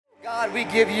God, we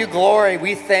give you glory.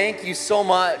 We thank you so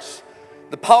much.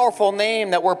 The powerful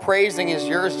name that we're praising is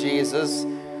yours, Jesus.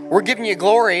 We're giving you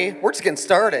glory. We're just getting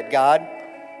started, God.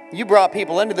 You brought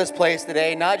people into this place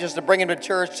today, not just to bring them to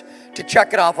church to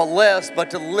check it off a list,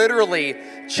 but to literally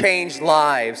change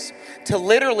lives, to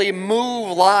literally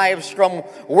move lives from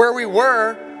where we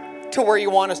were to where you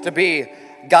want us to be.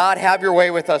 God, have your way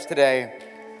with us today.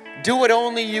 Do what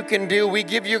only you can do. We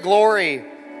give you glory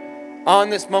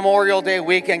on this Memorial Day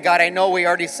weekend. God, I know we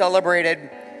already celebrated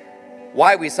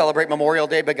why we celebrate Memorial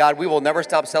Day, but God, we will never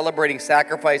stop celebrating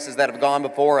sacrifices that have gone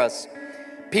before us.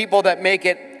 People that make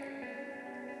it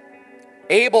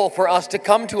able for us to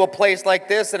come to a place like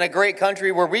this in a great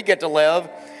country where we get to live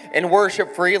and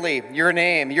worship freely your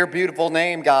name, your beautiful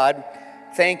name, God.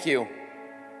 Thank you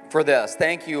for this.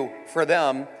 Thank you for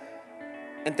them.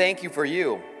 And thank you for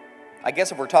you. I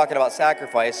guess if we're talking about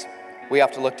sacrifice, we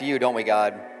have to look to you, don't we,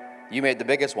 God? You made the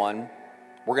biggest one.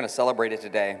 We're going to celebrate it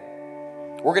today.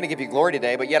 We're going to give you glory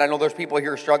today, but yet I know there's people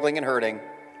here struggling and hurting.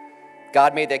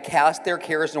 God, may they cast their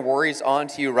cares and worries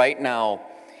onto you right now.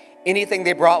 Anything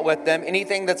they brought with them,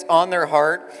 anything that's on their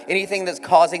heart, anything that's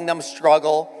causing them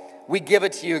struggle, we give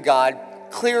it to you, God.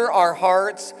 Clear our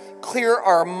hearts, clear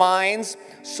our minds,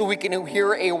 so we can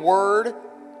hear a word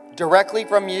directly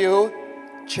from you.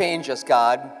 Change us,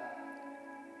 God.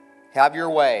 Have your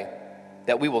way,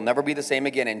 that we will never be the same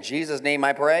again. In Jesus' name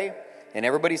I pray. And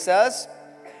everybody says,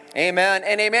 amen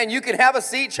and amen. You can have a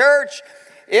seat, church.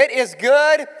 It is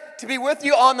good to be with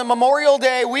you on the Memorial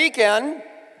Day weekend.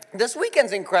 This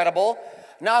weekend's incredible.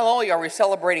 Not only are we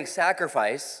celebrating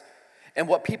sacrifice and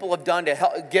what people have done to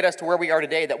help get us to where we are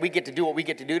today, that we get to do what we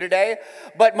get to do today,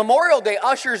 but Memorial Day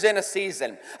ushers in a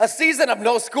season of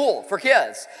no school for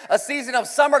kids, a season of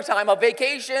summertime, of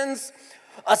vacations,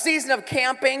 a season of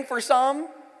camping for some.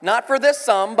 Not for this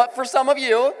some, but for some of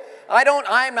you.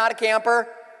 I'm not a camper.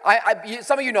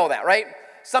 Some of you know that, right?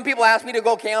 Some people ask me to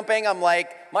go camping. I'm like,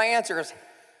 my answer is,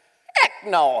 heck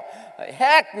no.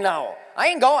 Heck no. I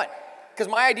ain't going. Because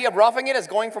my idea of roughing it is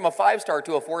going from a 5-star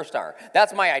to a 4-star.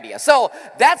 That's my idea. So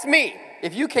that's me.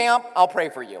 If you camp, I'll pray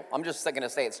for you. I'm just going to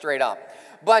say it straight up.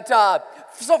 But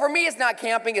so for me, it's not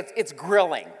camping, it's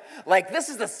grilling. Like, this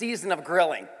is the season of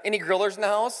grilling. Any grillers in the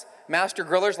house? Master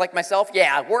grillers like myself?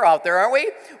 Yeah, we're out there, aren't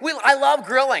we? I love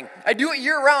grilling. I do it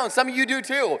year-round. Some of you do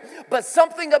too. But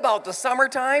something about the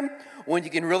summertime when you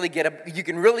can really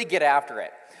get after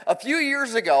it. A few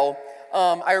years ago,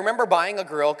 I remember buying a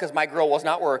grill because my grill was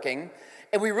not working,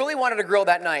 and we really wanted to grill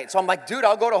that night. So I'm like, dude,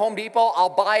 I'll go to Home Depot. I'll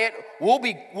buy it. We'll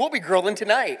be grilling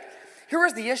tonight. Here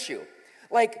was the issue.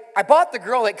 Like, I bought the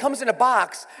grill. It comes in a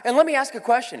box. And let me ask a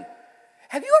question.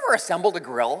 Have you ever assembled a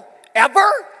grill?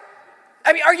 Ever?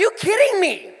 I mean, are you kidding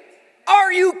me?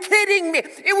 Are you kidding me?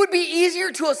 It would be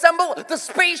easier to assemble the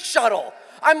space shuttle.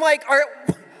 I'm like,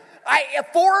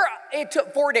 it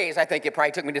took 4 days, I think it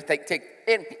probably took me to take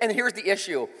and here's the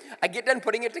issue. I get done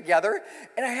putting it together,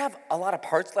 and I have a lot of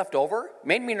parts left over.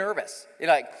 Made me nervous.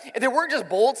 There weren't just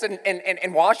bolts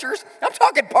and washers. I'm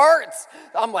talking parts.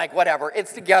 I'm like, whatever.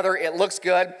 It's together. It looks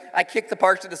good. I kicked the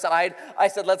parts to the side. I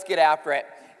said, let's get after it.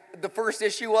 The first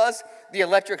issue was the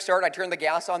electric start. I turned the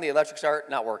gas on, the electric start,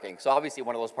 not working. So obviously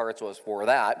one of those parts was for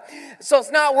that. So it's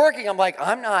not working. I'm like,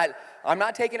 I'm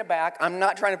not taking it back. I'm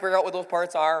not trying to figure out what those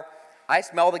parts are. I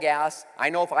smell the gas. I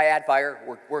know if I add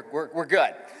fire, we're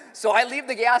good. So I leave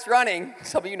the gas running.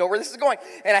 Some of you know where this is going.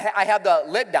 And I have the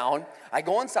lid down. I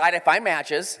go inside. I find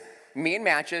matches. Me and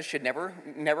matches should never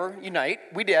unite.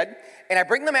 We did. And I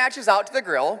bring the matches out to the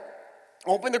grill,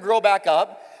 open the grill back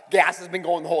up. Gas has been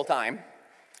going the whole time.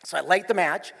 So I light the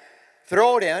match,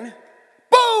 throw it in,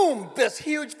 boom! This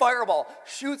huge fireball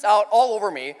shoots out all over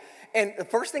me. And the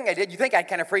first thing I did, you think I'd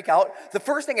kind of freak out? The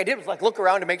first thing I did was look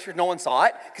around to make sure no one saw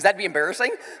it, because that'd be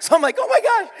embarrassing. So I'm like, oh my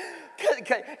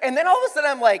gosh. And then all of a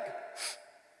sudden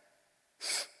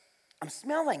I'm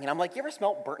smelling. And I'm like, you ever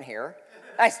smell burnt hair?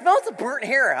 I smelled the burnt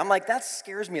hair. I'm like, that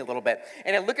scares me a little bit.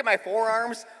 And I look at my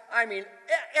forearms. I mean,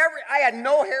 I had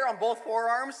no hair on both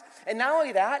forearms. And not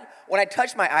only that, when I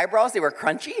touched my eyebrows, they were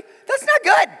crunchy. That's not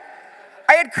good.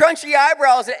 I had crunchy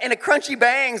eyebrows and a crunchy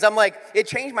bangs. I'm like, it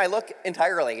changed my look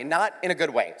entirely, and not in a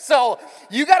good way. So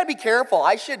you got to be careful.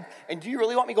 And do you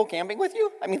really want me to go camping with you?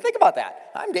 I mean, think about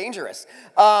that. I'm dangerous.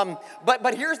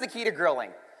 But here's the key to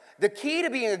grilling. The key to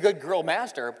being a good grill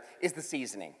master is the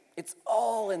seasoning. It's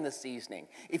all in the seasoning.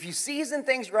 If you season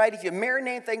things right, if you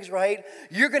marinate things right,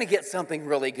 you're going to get something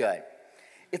really good.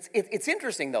 It's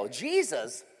interesting, though.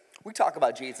 Jesus, we talk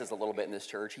about Jesus a little bit in this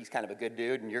church. He's kind of a good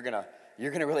dude, and you're gonna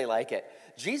really like it.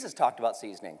 Jesus talked about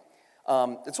seasoning.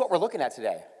 It's what we're looking at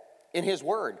today in his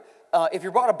word. If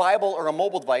you brought a Bible or a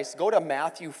mobile device, go to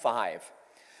Matthew 5.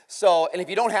 So, and if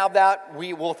you don't have that,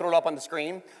 we will throw it up on the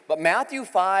screen. But Matthew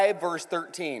 5, verse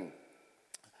 13.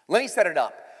 Let me set it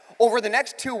up. Over the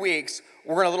next 2 weeks,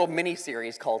 we're in a little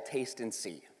mini-series called Taste and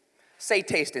See. Say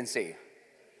taste and see.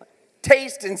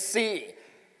 Taste and see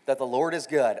that the Lord is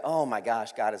good. Oh my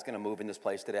gosh, God is going to move in this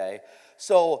place today.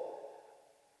 So,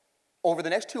 over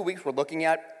the next 2 weeks, we're looking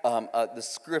at the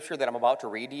scripture that I'm about to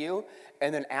read to you.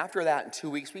 And then after that, in 2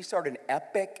 weeks, we start an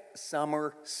epic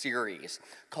summer series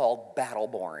called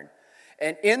Battleborn.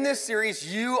 And in this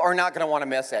series, you are not going to want to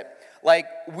miss it. Like,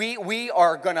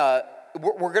 we're going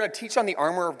to teach on the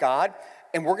armor of God,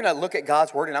 and we're going to look at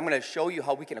God's word, and I'm going to show you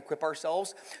how we can equip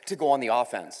ourselves to go on the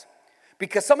offense.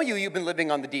 Because some of you've been living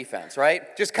on the defense,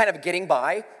 right? Just kind of getting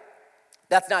by.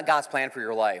 That's not God's plan for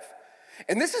your life.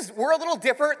 And we're a little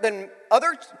different than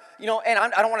other, and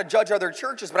I don't want to judge other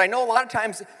churches, but I know a lot of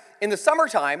times in the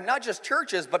summertime, not just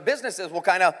churches, but businesses will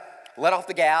kind of let off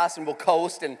the gas and we'll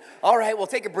coast and, all right, we'll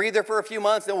take a breather for a few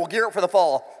months and we'll gear up for the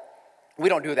fall. We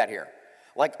don't do that here.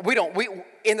 Like,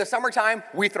 in the summertime,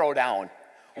 we throw down.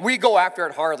 We go after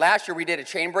it hard. Last year we did a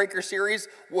chain breaker series,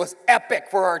 was epic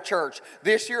for our church.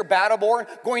 This year, Battleborn,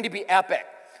 going to be epic.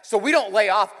 So we don't lay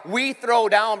off, we throw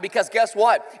down, because guess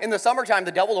what? In the summertime,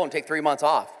 the devil don't take 3 months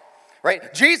off,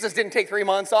 right? Jesus didn't take 3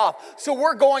 months off. So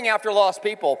we're going after lost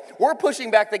people. We're pushing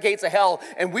back the gates of hell,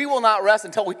 and we will not rest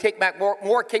until we take back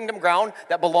more kingdom ground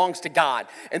that belongs to God.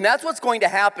 And that's what's going to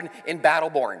happen in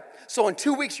Battleborn. So in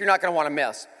 2 weeks, you're not going to want to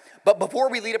miss. But before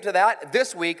we lead up to that,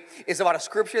 this week is about a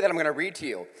scripture that I'm going to read to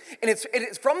you. And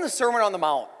it's from the Sermon on the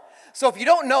Mount. So if you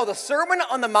don't know, the Sermon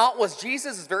on the Mount was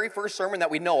Jesus' very first sermon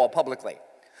that we know of publicly.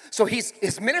 So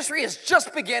his ministry is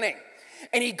just beginning.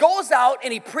 And he goes out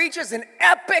and he preaches an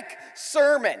epic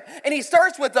sermon. And he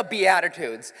starts with the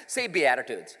Beatitudes. Say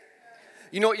Beatitudes.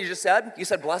 You know what you just said? You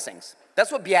said blessings.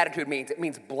 That's what Beatitude means. It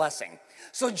means blessing.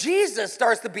 So Jesus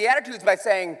starts the Beatitudes by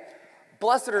saying,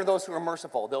 blessed are those who are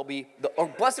merciful.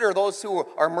 Blessed are those who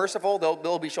are merciful.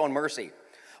 They'll be shown mercy.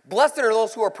 Blessed are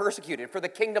those who are persecuted, for the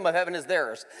kingdom of heaven is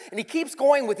theirs. And he keeps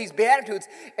going with these Beatitudes.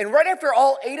 And right after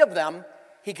all 8 of them,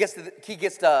 he gets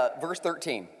to verse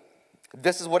 13.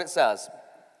 This is what it says.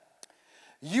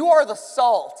 You are the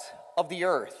salt of the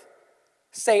earth.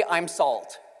 Say, I'm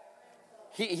salt.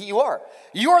 You are.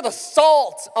 You are the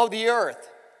salt of the earth.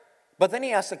 But then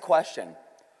he asks a question.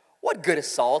 What good is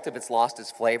salt if it's lost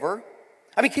its flavor?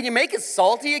 I mean, can you make it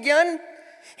salty again?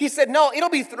 He said, no, it'll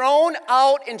be thrown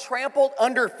out and trampled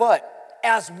underfoot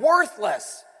as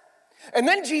worthless. And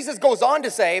then Jesus goes on to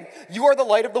say, you are the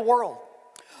light of the world,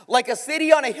 like a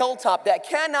city on a hilltop that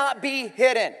cannot be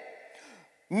hidden.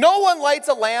 No one lights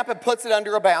a lamp and puts it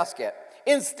under a basket.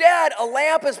 Instead, a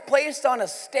lamp is placed on a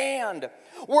stand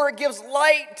where it gives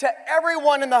light to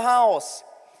everyone in the house.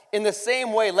 In the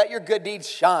same way, let your good deeds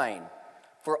shine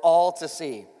for all to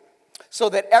see, so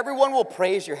that everyone will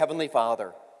praise your heavenly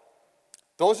Father.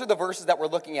 Those are the verses that we're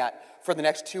looking at for the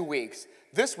next 2 weeks.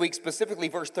 This week, specifically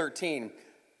verse 13,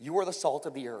 you are the salt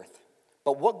of the earth.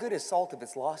 But what good is salt if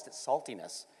it's lost its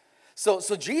saltiness? So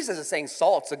Jesus is saying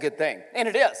salt's a good thing, and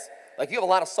it is. Like, you have a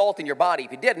lot of salt in your body.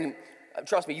 If you didn't,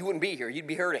 trust me, you wouldn't be here. You'd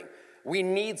be hurting. We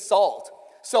need salt.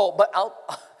 But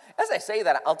as I say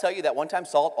that, I'll tell you that one time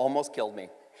salt almost killed me.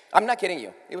 I'm not kidding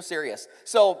you. It was serious.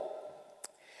 So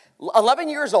 11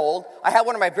 years old, I had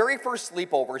one of my very first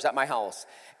sleepovers at my house.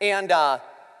 And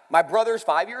my brother's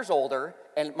 5 years older,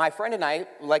 and my friend and I,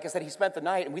 like I said, he spent the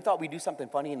night, and we thought we'd do something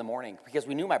funny in the morning because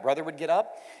we knew my brother would get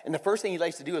up, and the first thing he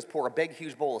likes to do is pour a big,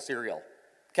 huge bowl of cereal.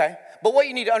 Okay? But what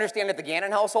you need to understand, at the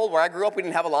Gannon household, where I grew up, we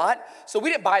didn't have a lot. So we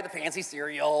didn't buy the fancy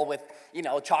cereal with,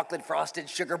 chocolate frosted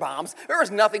sugar bombs. There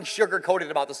was nothing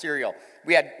sugar-coated about the cereal.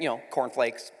 We had,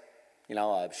 cornflakes,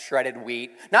 shredded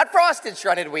wheat. Not frosted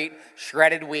shredded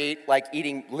wheat, like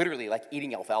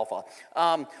eating alfalfa.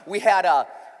 We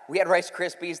had Rice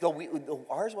Krispies, though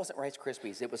ours wasn't Rice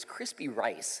Krispies. It was crispy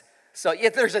rice. So yeah,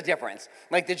 there's a difference.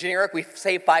 Like the generic, we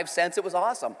saved 5 cents. It was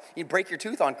awesome. You'd break your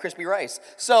tooth on crispy rice.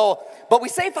 But we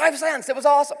saved 5 cents. It was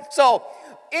awesome. So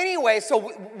anyway,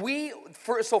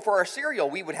 for our cereal,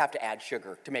 we would have to add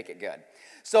sugar to make it good.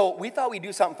 So we thought we'd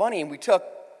do something funny, and we took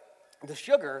the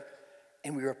sugar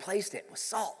and we replaced it with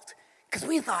salt. Because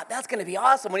we thought that's going to be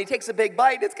awesome. When he takes a big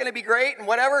bite, it's going to be great and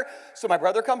whatever. So my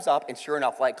brother comes up, and sure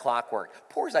enough, like clockwork,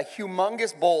 pours a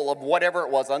humongous bowl of whatever it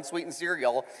was, unsweetened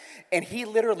cereal, and he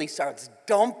literally starts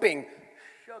dumping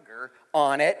sugar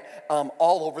on it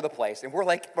all over the place. And we're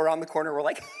like, around the corner, we're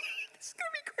like, this is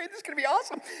going to be great. This is going to be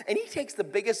awesome. And he takes the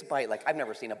biggest bite. Like, I've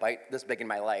never seen a bite this big in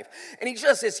my life. And he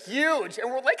just is huge.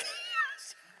 And we're like,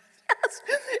 yes.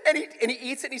 And he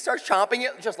eats it, and he starts chomping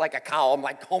it just like a cow. I'm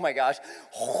like, oh my gosh.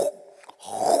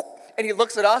 And he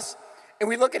looks at us, And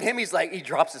we look at him, he's like, he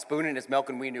drops a spoon in his milk,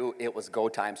 and we knew it was go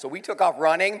time. So we took off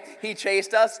running. He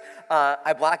chased us.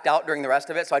 I blacked out during the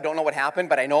rest of it, so I don't know what happened,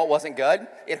 but I know it wasn't good.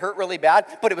 It hurt really bad,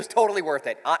 but it was totally worth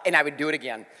it. And I would do it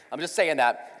again. I'm just saying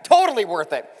that. Totally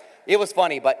worth it. It was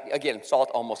funny, but again, salt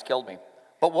almost killed me.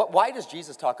 But why does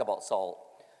Jesus talk about salt?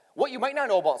 What you might not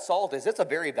know about salt is it's a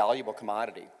very valuable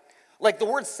commodity. Like the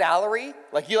word salary,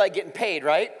 like you like getting paid,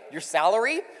 right? Your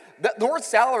salary, the word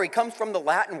salary comes from the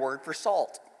Latin word for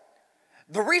salt.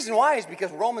 The reason why is because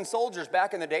Roman soldiers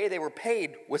back in the day, they were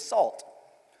paid with salt.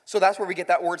 So that's where we get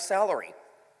that word salary.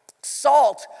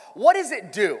 Salt, what does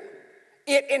it do?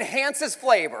 It enhances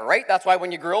flavor, right? That's why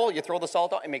when you grill, you throw the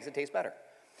salt out, it makes it taste better.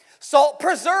 Salt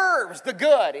preserves the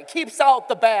good. It keeps out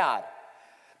the bad.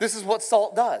 This is what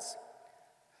salt does.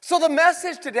 So the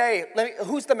message today,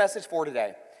 who's the message for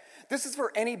today? This is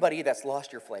for anybody that's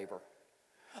lost your flavor.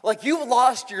 Like you've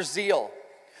lost your zeal.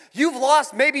 You've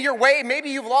lost maybe your way, maybe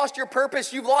you've lost your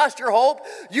purpose, you've lost your hope,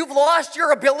 you've lost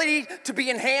your ability to be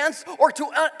enhanced or to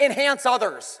enhance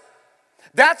others.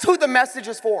 That's who the message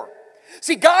is for.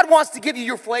 See, God wants to give you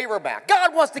your flavor back.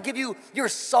 God wants to give you your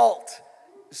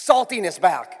saltiness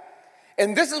back.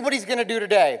 And this is what he's going to do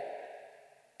today.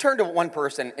 Turn to one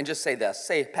person and just say this.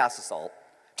 Say, pass the salt.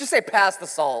 Just say, pass the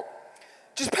salt.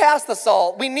 Just pass the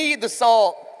salt. We need the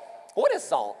salt. What is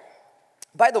salt?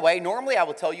 By the way, normally I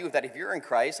will tell you that if you're in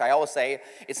Christ, I always say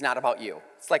it's not about you.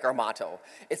 It's like our motto.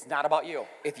 It's not about you.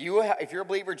 If you're a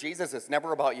believer in Jesus, it's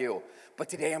never about you. But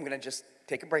today I'm going to just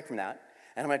take a break from that.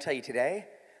 And I'm going to tell you today,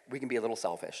 we can be a little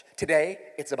selfish. Today,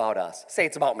 it's about us. Say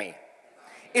it's about me.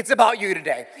 It's about you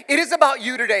today. It is about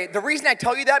you today. The reason I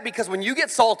tell you that, because when you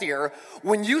get saltier,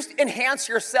 when you enhance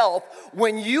yourself,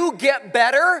 when you get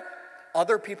better,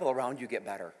 other people around you get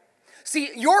better.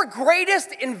 See, your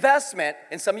greatest investment,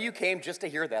 and some of you came just to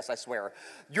hear this, I swear.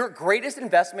 Your greatest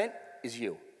investment is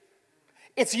you.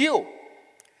 It's you.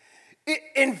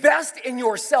 Invest in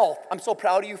yourself. I'm so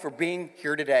proud of you for being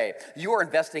here today. You are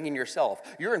investing in yourself.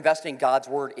 You're investing God's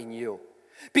word in you.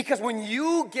 Because when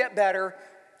you get better,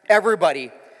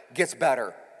 everybody gets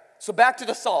better. So back to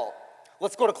the salt.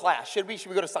 Let's go to class. Should we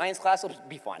go to science class? It'll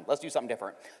be fun. Let's do something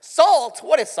different. Salt,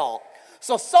 what is salt?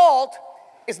 So salt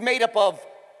is made up of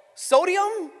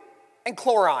sodium and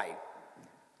chloride.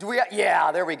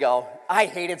 Yeah, there we go. I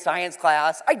hated science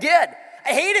class. I did. I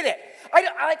hated it.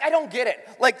 I don't get it.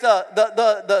 Like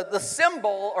the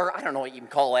symbol, or I don't know what you can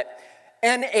call it,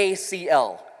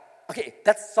 NaCl. Okay,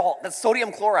 that's salt. That's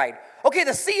sodium chloride. Okay,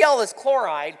 the Cl is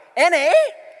chloride. Na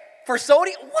for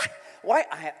sodium? What?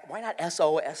 Why not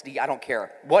SOSD? I don't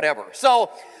care. Whatever.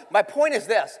 So my point is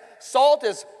this. Salt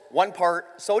is 1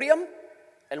 part sodium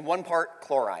and 1 part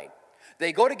chloride.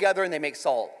 They go together and they make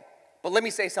salt. But let me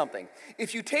say something.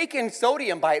 If you take in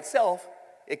sodium by itself,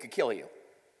 it could kill you.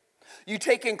 You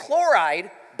take in chloride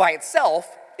by itself,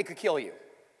 it could kill you.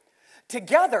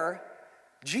 Together,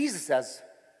 Jesus says,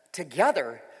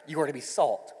 together you are to be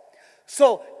salt.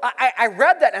 So I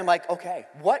read that and I'm like, okay,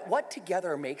 what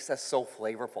together makes us so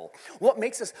flavorful? What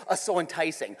makes us so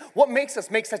enticing? What makes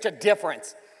us make such a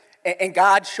difference? And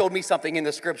God showed me something in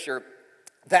the scripture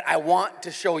that I want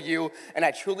to show you, and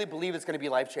I truly believe it's going to be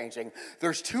life-changing.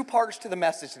 There's 2 parts to the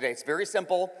message today. It's very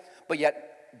simple, but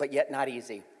yet not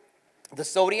easy. The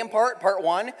sodium part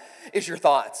 1, is your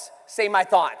thoughts. Say my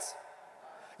thoughts.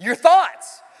 Your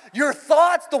thoughts. Your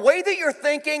thoughts, the way that you're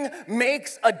thinking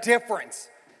makes a difference.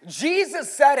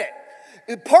 Jesus said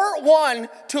it. Part 1,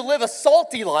 to live a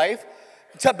salty life,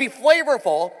 to be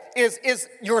flavorful, is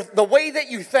the way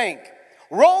that you think.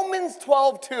 Romans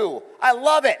 12:2. I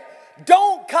love it.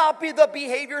 Don't copy the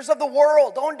behaviors of the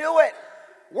world. Don't do it.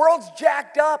 World's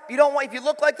jacked up. If you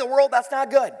look like the world, that's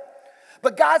not good.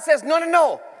 But God says,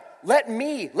 no.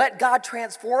 Let God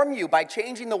transform you by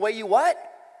changing the way you what?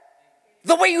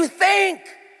 The way you think.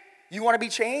 You want to be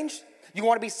changed? You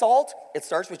want to be salt? It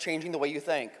starts with changing the way you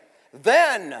think.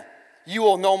 Then you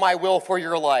will know my will for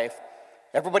your life.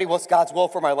 Everybody, what's God's will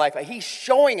for my life? He's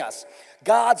showing us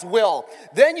God's will.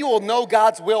 Then you will know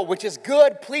God's will, which is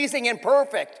good, pleasing, and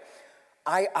perfect.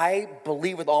 I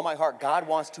believe with all my heart, God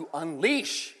wants to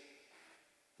unleash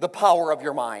the power of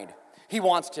your mind. He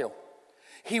wants to.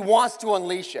 He wants to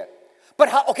unleash it. But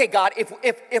how, okay, God,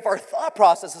 if our thought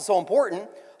process is so important,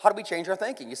 how do we change our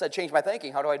thinking? You said change my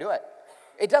thinking. How do I do it?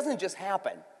 It doesn't just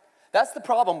happen. That's the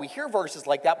problem. We hear verses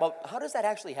like that, but how does that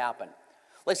actually happen?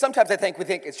 Like sometimes we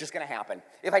think it's just going to happen.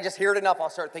 If I just hear it enough, I'll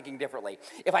start thinking differently.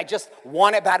 If I just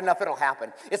want it bad enough, it'll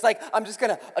happen. It's like I'm just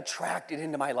going to attract it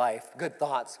into my life, good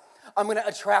thoughts. I'm going to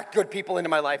attract good people into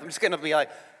my life. I'm just going to be like,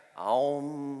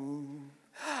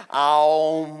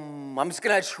 I'm just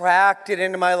going to attract it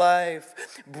into my life,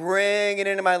 bring it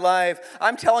into my life.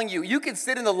 I'm telling you, you can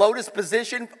sit in the lotus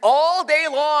position all day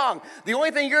long. The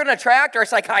only thing you're going to attract are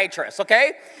psychiatrists,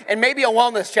 okay? And maybe a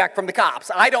wellness check from the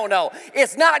cops. I don't know.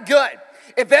 It's not good.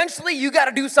 Eventually, you got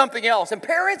to do something else. And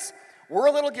parents, we're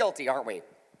a little guilty, aren't we?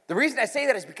 The reason I say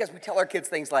that is because we tell our kids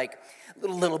things like,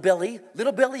 little Billy,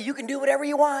 you can do whatever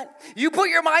you want. You put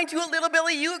your mind to it, little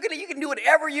Billy, you can do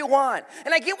whatever you want.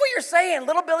 And I get what you're saying.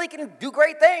 Little Billy can do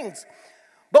great things.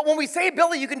 But when we say,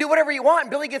 Billy, you can do whatever you want,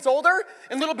 and Billy gets older,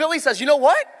 and little Billy says, you know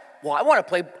what? Well, I want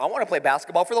to play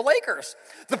basketball for the Lakers.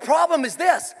 The problem is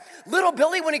this. Little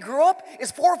Billy, when he grew up,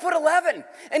 is 4'11",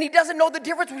 and he doesn't know the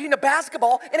difference between a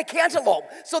basketball and a cantaloupe.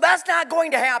 So that's not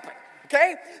going to happen,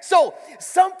 okay? So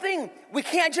something, we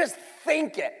can't just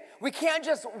think it. We can't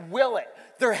just will it.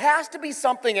 There has to be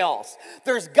something else.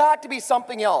 There's got to be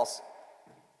something else.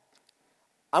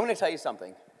 I'm going to tell you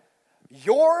something.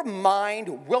 Your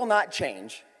mind will not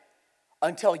change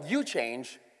until you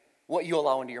change what you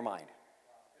allow into your mind.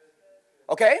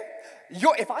 Okay?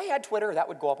 If I had Twitter, that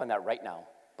would go up on that right now,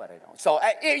 but I don't. So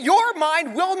your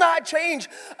mind will not change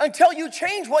until you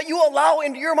change what you allow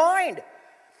into your mind.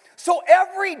 So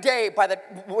every day,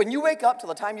 when you wake up till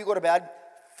the time you go to bed,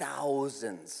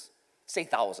 thousands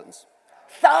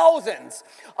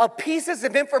of pieces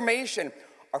of information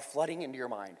are flooding into your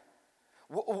mind.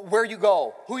 Where you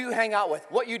go, who you hang out with,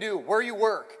 what you do, where you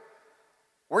work,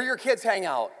 where your kids hang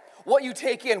out, what you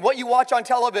take in, what you watch on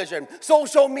television,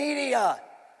 social media,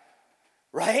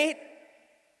 right?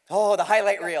 Oh, the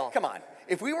highlight reel. Come on.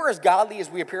 If we were as godly as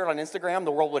we appeared on Instagram,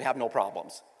 the world would have no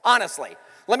problems. Honestly.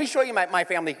 Let me show you my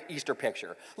family Easter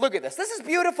picture. Look at this. This is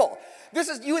beautiful.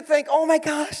 You would think, oh my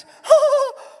gosh,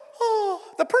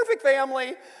 the perfect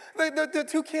family. The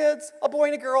two kids, a boy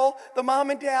and a girl, the mom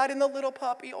and dad, and the little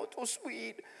puppy. Oh, so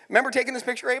sweet. Remember taking this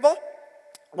picture, Ava?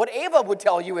 What Ava would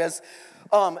tell you is,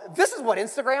 this is what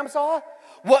Instagram saw.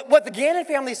 What the Gannon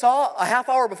family saw a half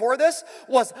hour before this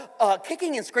was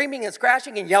kicking and screaming and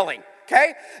scratching and yelling.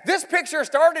 Okay? This picture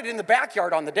started in the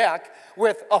backyard on the deck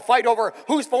with a fight over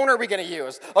whose phone are we going to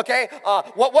use? Okay?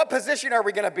 What position are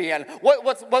we going to be in?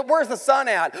 Where's the sun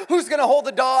at? Who's going to hold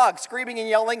the dog? Screaming and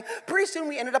yelling. Pretty soon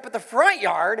we ended up at the front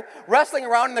yard wrestling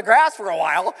around in the grass for a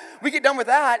while. We get done with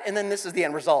that, and then this is the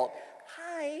end result.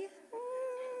 Hi.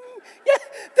 Yeah,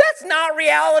 that's not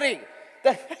reality.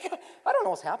 I don't know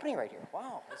what's happening right here.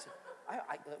 Wow. I'm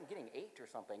getting 8 or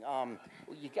something.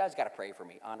 You guys got to pray for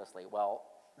me, honestly. Well,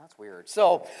 that's weird.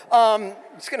 So, I'm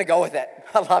just going to go with it.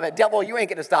 I love it. Devil, you ain't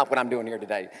going to stop what I'm doing here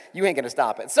today. You ain't going to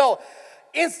stop it. So,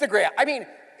 Instagram,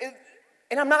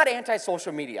 and I'm not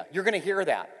anti-social media. You're going to hear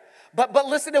that. But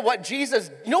listen to what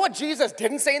Jesus, you know what Jesus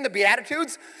didn't say in the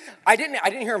Beatitudes? I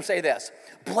didn't hear him say this.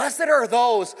 Blessed are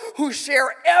those who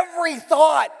share every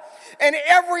thought and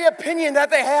every opinion that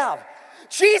they have.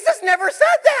 Jesus never said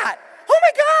that. Oh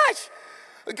my gosh.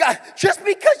 God, just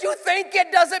because you think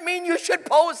it doesn't mean you should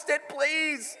post it,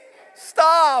 please.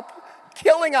 Stop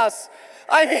killing us.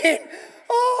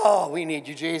 We need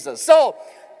you, Jesus. So,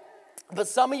 but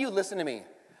some of you, listen to me.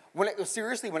 When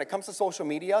it comes to social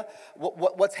media,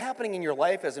 what's happening in your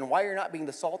life is, and why you're not being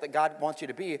the salt that God wants you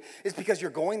to be, is because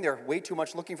you're going there way too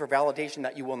much looking for validation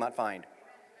that you will not find.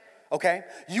 Okay?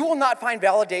 You will not find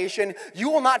validation, you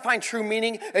will not find true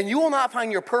meaning, and you will not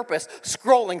find your purpose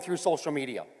scrolling through social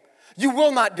media. You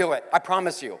will not do it, I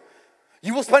promise you.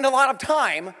 You will spend a lot of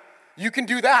time, you can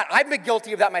do that. I've been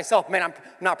guilty of that myself. Man, I'm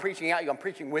not preaching at you, I'm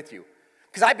preaching with you.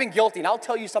 Because I've been guilty, and I'll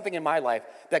tell you something in my life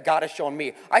that God has shown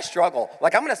me. I struggle.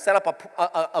 Like, I'm going to set up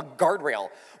a guardrail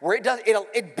where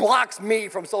it blocks me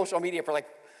from social media for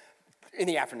in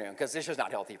the afternoon, because it's just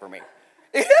not healthy for me.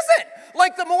 It isn't.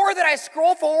 Like, the more that I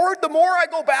scroll forward, the more I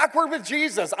go backward with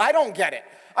Jesus. I don't get it.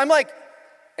 I'm like,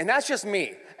 and that's just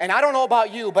me. And I don't know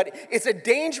about you, but it's a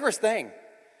dangerous thing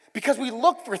because we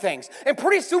look for things. And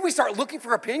pretty soon we start looking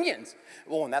for opinions.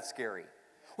 Oh, and that's scary.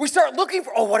 We start looking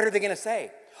for, what are they going to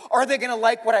say? Are they going to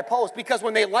like what I post? Because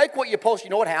when they like what you post,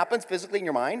 you know what happens physically in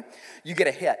your mind? You get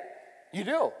a hit. You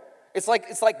do. It's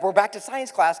like we're back to science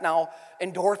class now,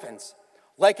 endorphins.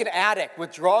 Like an addict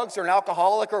with drugs or an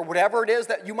alcoholic or whatever it is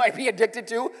that you might be addicted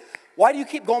to. Why do you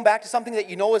keep going back to something that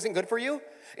you know isn't good for you?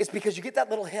 It's because you get that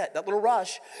little hit, that little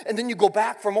rush, and then you go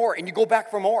back for more, and you go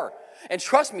back for more. And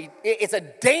trust me, it's a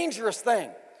dangerous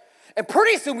thing. And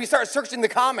pretty soon we start searching the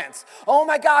comments. Oh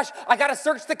my gosh, I got to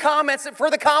search the comments for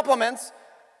the compliments.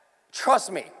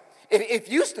 Trust me, if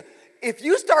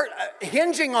you start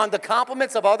hinging on the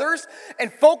compliments of others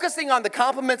and focusing on the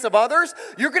compliments of others,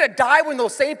 you're going to die when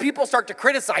those same people start to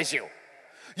criticize you.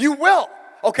 You will,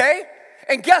 okay?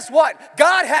 And guess what?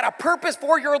 God had a purpose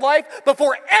for your life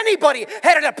before anybody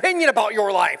had an opinion about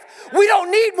your life. We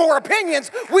don't need more opinions.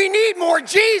 We need more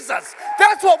Jesus.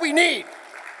 That's what we need.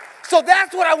 So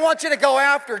that's what I want you to go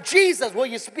after. Jesus, will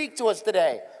you speak to us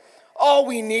today? Oh,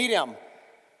 we need him.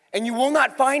 And you will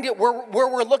not find it where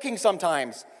we're looking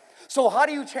sometimes. So how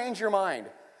do you change your mind?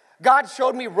 God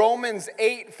showed me Romans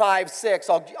 8, 5, 6.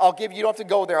 I'll give you, you don't have to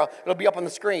go there. It'll be up on the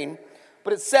screen.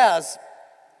 But it says,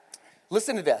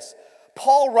 listen to this.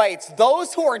 Paul writes,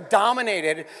 those who are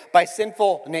dominated by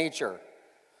sinful nature.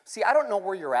 See, I don't know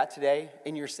where you're at today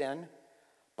in your sin,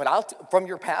 but from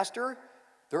your pastor,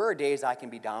 there are days I can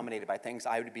be dominated by things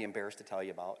I would be embarrassed to tell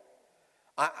you about.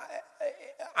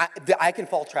 I can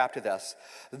fall trap to this.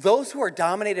 Those who are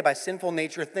dominated by sinful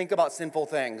nature think about sinful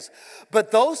things.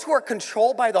 But those who are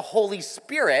controlled by the Holy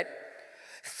Spirit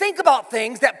think about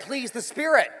things that please the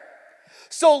Spirit.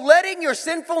 So letting your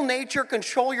sinful nature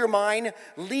control your mind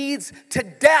leads to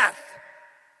death.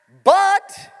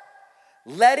 But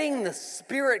letting the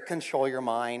Spirit control your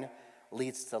mind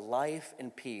leads to life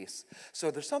and peace.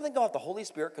 So there's something about the Holy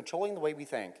Spirit controlling the way we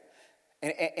think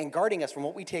and guarding us from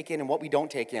what we take in and what we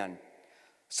don't take in.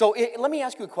 So let me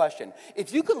ask you a question.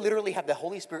 If you could literally have the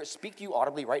Holy Spirit speak to you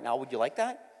audibly right now, would you like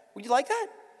that? Would you like that?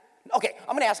 Okay,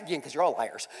 I'm going to ask again because you're all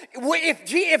liars.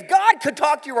 If God could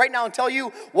talk to you right now and tell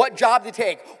you what job to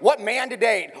take, what man to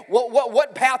date,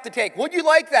 what path to take, would you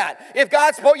like that? If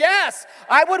God spoke, yes,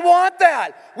 I would want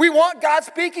that. We want God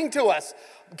speaking to us.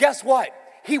 Guess what?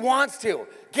 He wants to.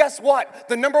 Guess what?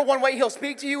 The number one way he'll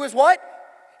speak to you is what?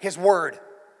 His word.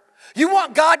 You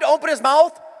want God to open his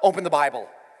mouth? Open the Bible.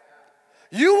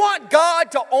 You want God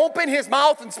to open his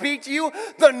mouth and speak to you?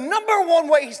 The number one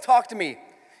way he's talked to me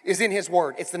is in his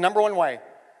word. It's the number one way.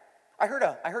 I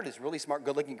heard this really smart,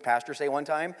 good-looking pastor say one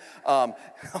time,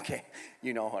 okay,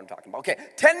 you know what I'm talking about. Okay,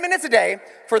 10 minutes a day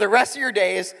for the rest of your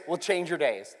days will change your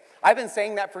days. I've been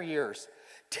saying that for years.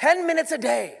 10 minutes a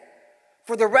day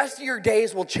for the rest of your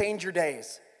days will change your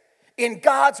days. In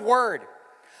God's word.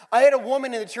 I had a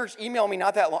woman in the church email me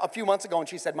a few months ago, and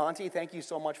she said, Monty, thank you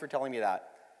so much for telling me that.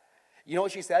 You know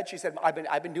what she said? She said,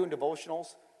 I've been doing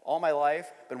devotionals all my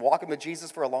life, been walking with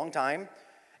Jesus for a long time.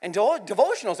 And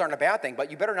devotionals aren't a bad thing, but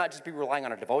you better not just be relying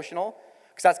on a devotional,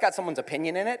 because that's got someone's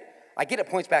opinion in it. I get it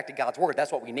points back to God's word.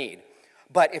 That's what we need.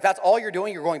 But if that's all you're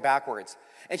doing, you're going backwards.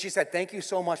 And she said, thank you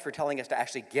so much for telling us to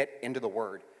actually get into the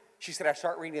word. She said, I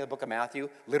start reading the book of Matthew.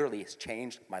 Literally, it's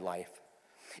changed my life.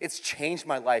 It's changed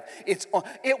my life. It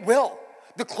will.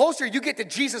 The closer you get to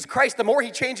Jesus Christ, the more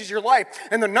he changes your life.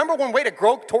 And the number one way to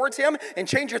grow towards him and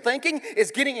change your thinking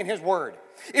is getting in his word.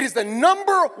 It is the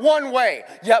number one way.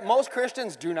 Yet most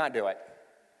Christians do not do it.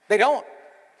 They don't.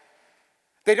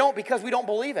 They don't because we don't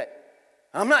believe it.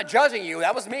 I'm not judging you.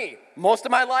 That was me. Most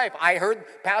of my life, I heard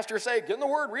pastors say, get in the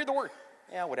word, read the word.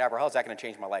 Yeah, whatever. How's that going to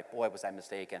change my life? Boy, was I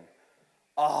mistaken.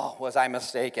 Oh, was I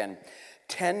mistaken.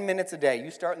 10 minutes a day.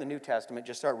 You start in the New Testament,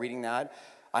 just start reading that.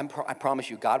 I promise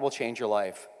you, God will change your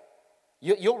life.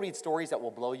 You'll read stories that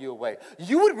will blow you away.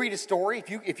 You would read a story,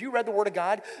 if you read the Word of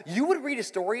God, you would read a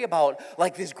story about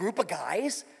like this group of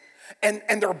guys, and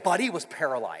their buddy was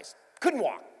paralyzed, couldn't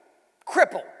walk,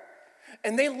 crippled.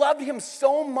 And they loved him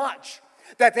so much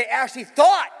that they actually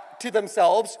thought to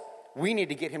themselves, we need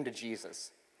to get him to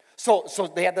Jesus. So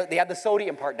they had the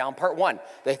sodium part down, part one.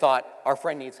 They thought, our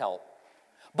friend needs help.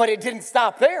 But it didn't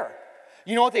stop there.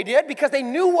 You know what they did? Because they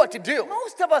knew what to do.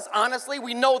 Most of us, honestly,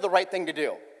 we know the right thing to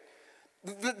do.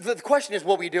 The question is,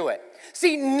 will we do it?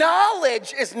 See,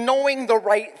 knowledge is knowing the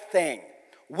right thing.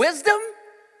 Wisdom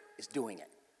is doing it.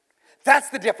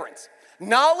 That's the difference.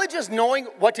 Knowledge is knowing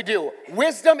what to do.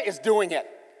 Wisdom is doing it.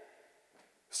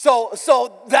 So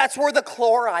that's where the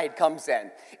chloride comes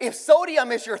in. If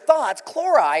sodium is your thoughts,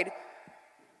 chloride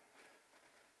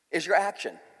is your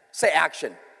action. Say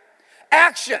action.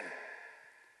 Action.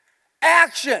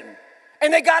 Action.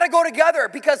 And they got to go together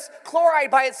because chloride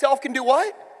by itself can do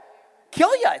what?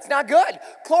 Kill you. It's not good.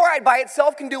 Chloride by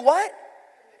itself can do what?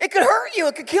 It could hurt you.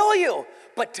 It could kill you.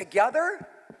 But together,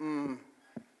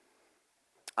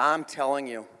 I'm telling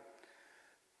you.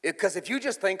 Because if you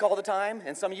just think all the time,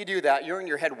 and some of you do that, you're in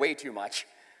your head way too much.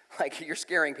 Like you're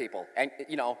scaring people. And,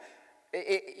 you know,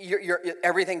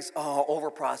 everything's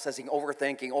over-processing,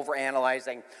 overthinking,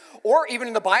 over-analyzing. Or even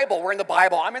in the Bible, we're in the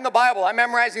Bible. I'm in the Bible. I'm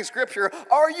memorizing Scripture.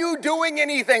 Are you doing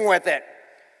anything with it?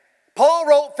 Paul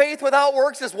wrote, faith without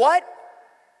works is what?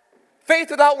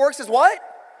 Faith without works is what?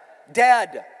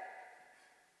 Dead.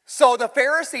 So the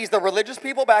Pharisees, the religious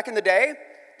people back in the day,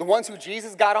 the ones who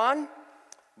Jesus got on,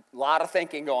 a lot of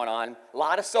thinking going on, a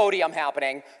lot of sodium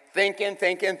happening,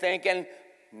 thinking.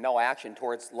 No action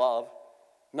towards love.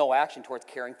 No action towards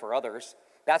caring for others.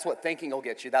 That's what thinking will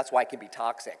get you. That's why it can be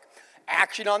toxic.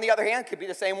 Action, on the other hand, could be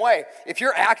the same way. If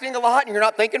you're acting a lot and you're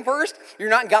not thinking first, you're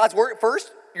not in God's word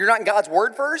first,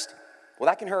 well,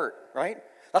 that can hurt, right?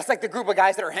 That's like the group of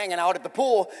guys that are hanging out at the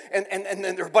pool, and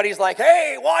then their buddy's like,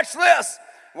 hey, watch this.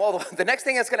 Well, the next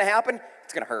thing that's going to happen,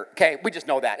 it's going to hurt, okay? We just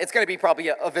know that. It's going to be probably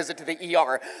a visit to the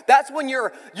ER. That's when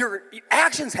your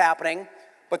action's happening,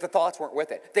 but the thoughts weren't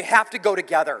with it. They have to go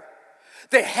together.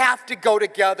 They have to go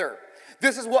together.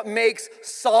 This is what makes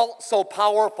salt so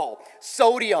powerful.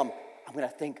 Sodium, I'm going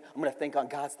to think on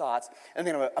God's thoughts, and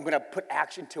then I'm going to put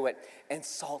action to it, and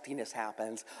saltiness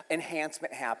happens,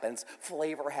 enhancement happens,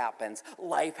 flavor happens,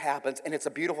 life happens, and it's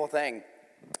a beautiful thing.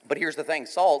 But here's the thing,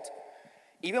 salt,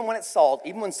 even when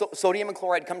sodium and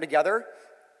chloride come together,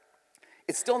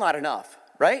 it's still not enough,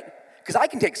 right? Because I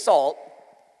can take salt,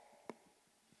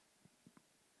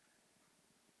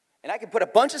 and I can put a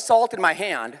bunch of salt in my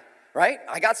hand, right?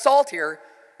 I got salt here.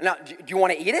 Now, do you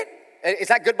want to eat it? Is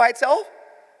that good by itself?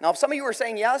 Now, if some of you are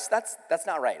saying yes, that's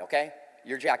not right, okay?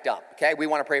 You're jacked up, okay? We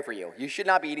want to pray for you. You should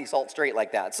not be eating salt straight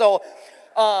like that. So,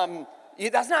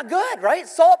 that's not good, right?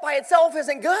 Salt by itself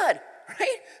isn't good,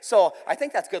 right? So, I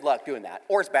think that's good luck doing that.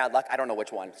 Or it's bad luck. I don't know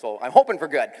which one. So, I'm hoping for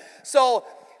good. So,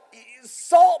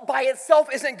 salt by itself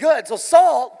isn't good. So,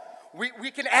 salt,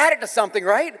 we can add it to something,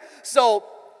 right? So,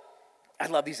 I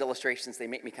love these illustrations. They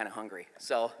make me kind of hungry.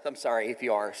 So, I'm sorry if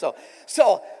you are.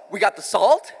 So we got the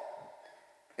salt,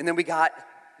 and then we got...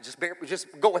 Just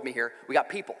go with me here. We got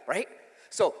people, right?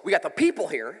 So we got the people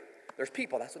here. There's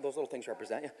people. That's what those little things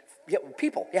represent. Yeah,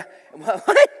 people. Yeah.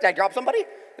 Did I drop somebody?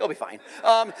 It'll be fine.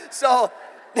 So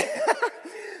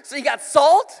you got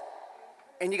salt,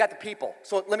 and you got the people.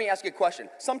 So let me ask you a question.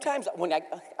 Sometimes when I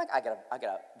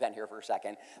gotta vent here for a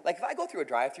second. Like if I go through a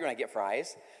drive-thru and I get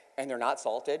fries, and they're not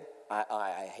salted,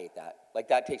 I hate that. Like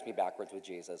that takes me backwards with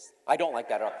Jesus. I don't like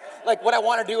that at all. Like what I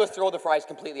want to do is throw the fries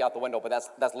completely out the window, but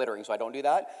that's littering, so I don't do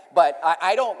that. But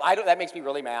I don't. That makes me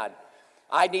really mad.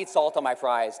 I need salt on my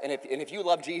fries, and if you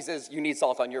love Jesus, you need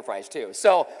salt on your fries too.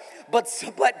 So, but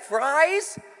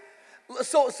fries.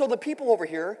 So the people over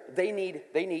here, they need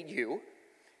you,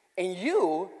 and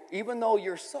you, even though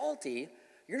you're salty,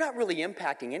 you're not really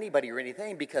impacting anybody or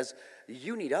anything because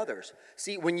you need others.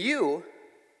 See, when you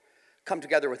come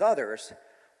together with others,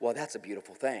 well, that's a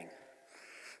beautiful thing.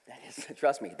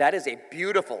 Trust me, that is a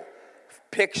beautiful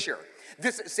picture.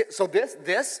 This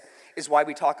is why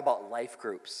we talk about life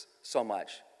groups so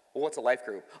much. Well, what's a life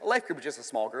group? A life group is just a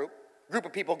small group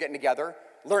of people getting together,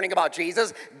 learning about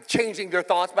Jesus, changing their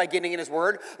thoughts by getting in his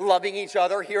word, loving each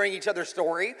other, hearing each other's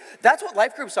story. That's what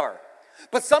life groups are.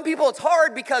 But some people, it's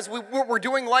hard because we're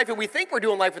doing life and we think we're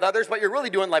doing life with others, but you're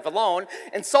really doing life alone,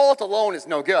 and salt alone is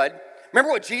no good.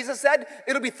 Remember what Jesus said?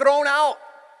 It'll be thrown out.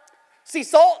 See,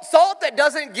 salt that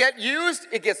doesn't get used,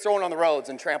 it gets thrown on the roads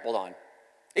and trampled on.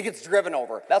 It gets driven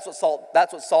over. That's what salt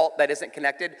that isn't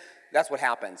connected, that's what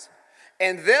happens.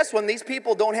 And when these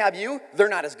people don't have you, they're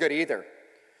not as good either.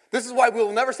 This is why we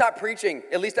will never stop preaching,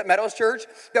 at least at Meadows Church,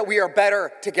 that we are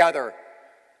better together.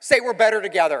 Say we're better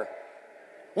together.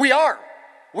 We are.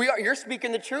 You're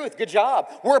speaking the truth. Good job.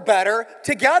 We're better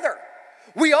together.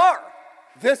 We are.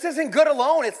 This isn't good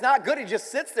alone. It's not good. It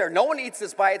just sits there. No one eats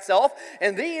this by itself.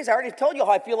 And these, I already told you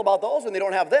how I feel about those when they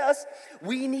don't have this.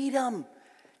 We need them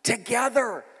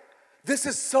together. This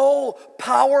is so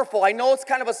powerful. I know it's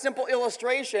kind of a simple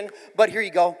illustration, but here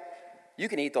you go. You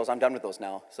can eat those. I'm done with those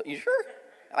now. So you sure?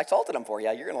 I salted them for you.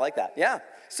 You're going to like that. Yeah.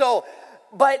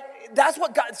 But that's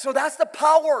that's the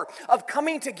power of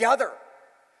coming together.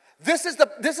 This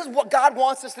is what God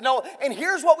wants us to know. And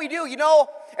here's what we do,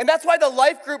 and that's why the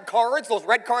life group cards, those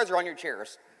red cards, are on your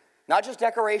chairs. Not just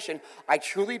decoration. I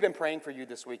truly been praying for you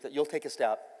this week that you'll take a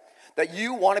step. That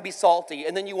you want to be salty,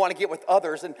 and then you want to get with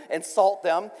others and salt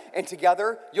them, and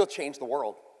together you'll change the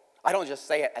world. I don't just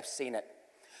say it, I've seen it.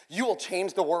 You will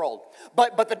change the world.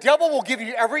 But the devil will give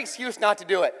you every excuse not to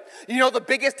do it. The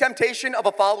biggest temptation of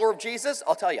a follower of Jesus,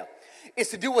 I'll tell you, is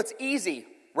to do what's easy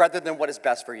rather than what is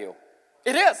best for you.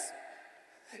 It is.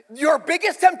 Your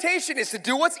biggest temptation is to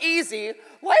do what's easy.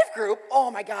 Life group,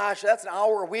 oh my gosh, that's an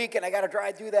hour a week and I got to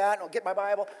drive through that and I'll get my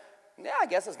Bible. Yeah, I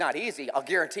guess it's not easy. I'll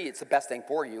guarantee it's the best thing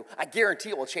for you. I guarantee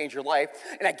it will change your life.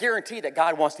 And I guarantee that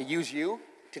God wants to use you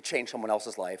to change someone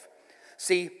else's life.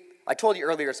 See, I told you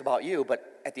earlier it's about you,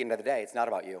 but at the end of the day, it's not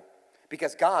about you.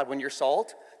 Because God, when you're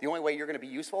salt, the only way you're going to be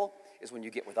useful is when you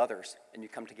get with others and you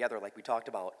come together like we talked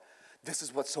about. This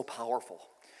is what's so powerful.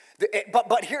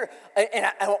 But here, and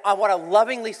I want to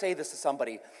lovingly say this to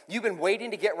somebody. You've been waiting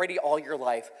to get ready all your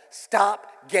life.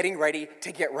 Stop getting ready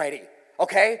to get ready,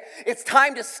 okay? It's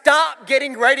time to stop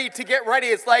getting ready to get ready.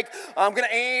 It's like, I'm going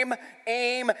to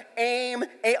aim.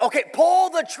 Okay,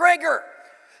 pull the trigger.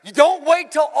 You don't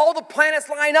wait till all the planets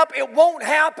line up. It won't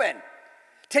happen.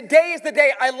 Today is the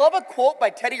day. I love a quote by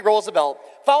Teddy Roosevelt.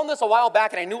 Found this a while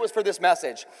back, and I knew it was for this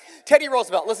message. Teddy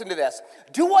Roosevelt, listen to this.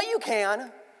 Do what you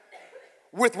can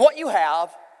with what you have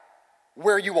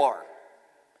where you are.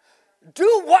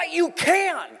 Do what you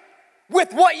can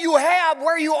with what you have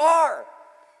where you are.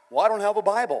 Well, I don't have a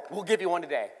Bible. We'll give you one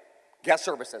today. Guest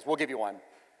services, we'll give you one.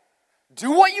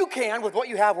 Do what you can with what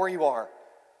you have where you are.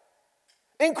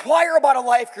 Inquire about a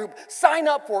life group. Sign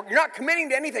up for it. You're not committing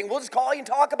to anything. We'll just call you and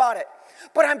talk about it.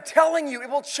 But I'm telling you, it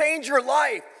will change your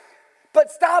life.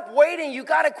 But stop waiting. You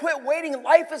got to quit waiting.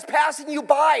 Life is passing you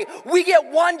by. We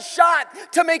get one shot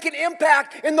to make an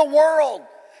impact in the world.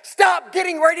 Stop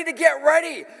getting ready to get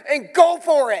ready and go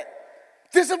for it.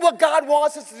 This is what God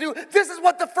wants us to do. This is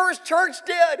what the first church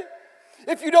did.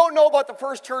 If you don't know about the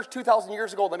first church 2,000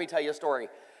 years ago, let me tell you a story.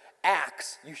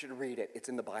 Acts, you should read it. It's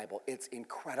in the Bible. It's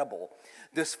incredible.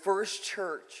 This first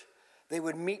church, they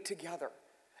would meet together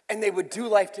and they would do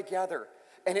life together.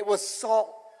 And it was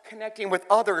salt connecting with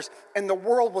others, and the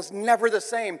world was never the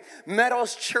same.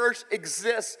 Meadows Church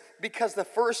exists because the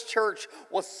first church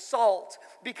was salt,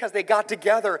 because they got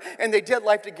together and they did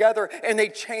life together and they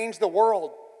changed the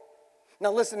world.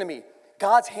 Now listen to me.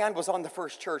 God's hand was on the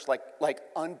first church like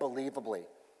unbelievably.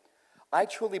 I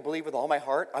truly believe with all my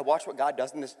heart. I watch what God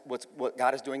does in this, what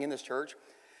God is doing in this church,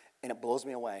 and it blows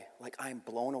me away. Like I'm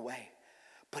blown away.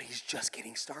 But he's just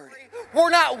getting started. We're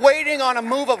not waiting on a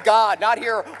move of God. Not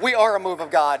here. We are a move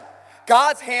of God.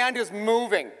 God's hand is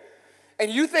moving. And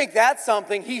you think that's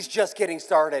something, he's just getting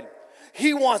started.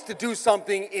 He wants to do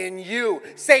something in you.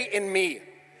 Say in me.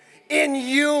 In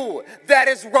you. That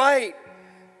is right.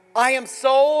 I am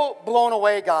so blown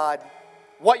away, God,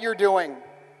 what you're doing.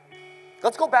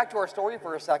 Let's go back to our story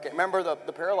for a second. Remember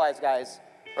the paralyzed guys,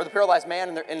 or the paralyzed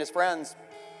man and his friends.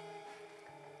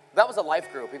 That was a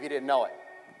life group, if you didn't know it.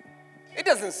 It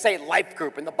doesn't say life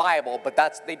group in the Bible, but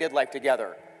they did life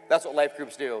together. That's what life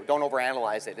groups do. Don't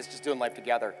overanalyze it. It's just doing life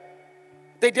together.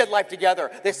 They did life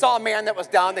together. They saw a man that was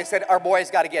down. They said, our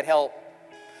boy's got to get help.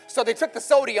 So they took the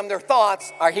sodium, their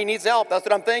thoughts, he needs help, that's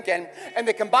what I'm thinking, and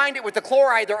they combined it with the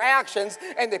chloride, their actions,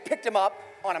 and they picked him up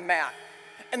on a mat.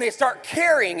 And they start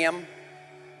carrying him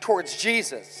towards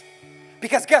Jesus.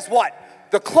 Because guess what?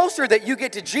 The closer that you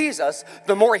get to Jesus,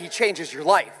 the more he changes your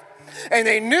life. And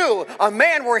they knew,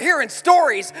 we're hearing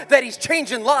stories that he's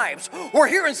changing lives. We're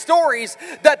hearing stories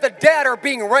that the dead are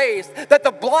being raised, that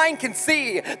the blind can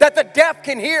see, that the deaf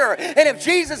can hear. And if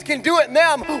Jesus can do it in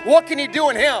them, what can he do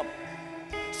in him?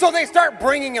 So they start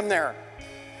bringing him there.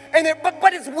 And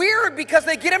but it's weird because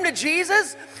they get him to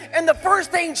Jesus, and the first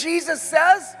thing Jesus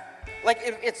says,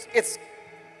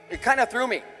 it kind of threw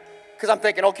me. Because I'm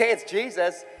thinking, okay, it's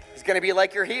Jesus. He's going to be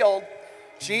like, you're healed.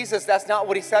 Jesus, that's not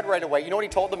what he said right away. You know what he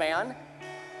told the man?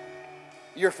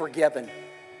 You're forgiven.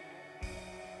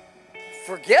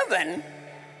 Forgiven?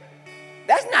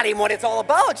 That's not even what it's all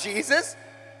about, Jesus.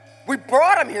 We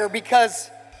brought him here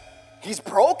because he's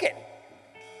broken.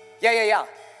 Yeah.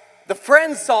 The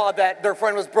friends saw that their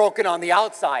friend was broken on the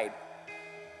outside,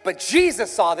 but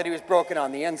Jesus saw that he was broken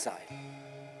on the inside.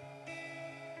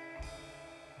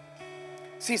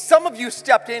 See, some of you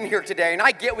stepped in here today, and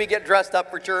I get we get dressed up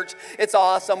for church. It's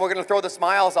awesome. We're going to throw the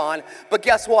smiles on. But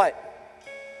guess what?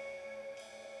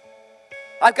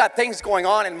 I've got things going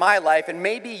on in my life, and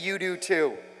maybe you do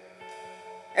too.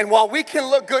 And while we can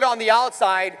look good on the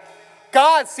outside,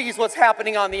 God sees what's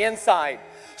happening on the inside.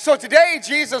 So today,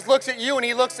 Jesus looks at you, and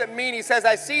he looks at me, and he says,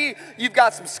 I see you've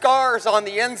got some scars on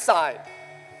the inside.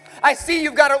 I see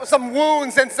you've got some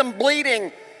wounds and some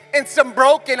bleeding and some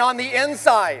broken on the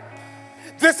inside.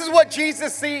 This is what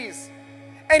Jesus sees.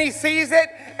 And he sees it,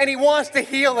 and he wants to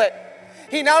heal it.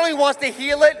 He not only wants to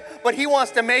heal it, but he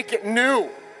wants to make it new.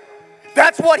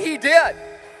 That's what he did.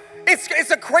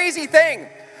 It's a crazy thing.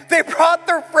 They brought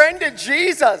their friend to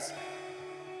Jesus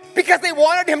because they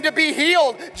wanted him to be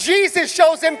healed. Jesus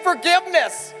shows him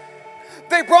forgiveness.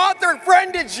 They brought their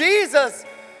friend to Jesus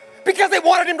because they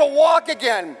wanted him to walk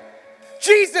again.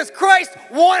 Jesus Christ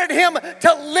wanted him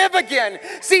to live again.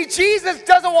 See, Jesus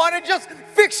doesn't want to just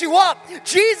fix you up.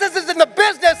 Jesus is in the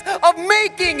business of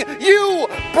making you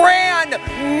brand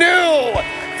new.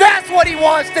 That's what he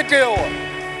wants to do.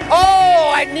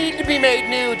 Oh, I need to be made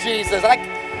new, Jesus.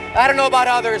 I don't know about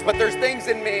others, but there's things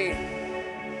in me.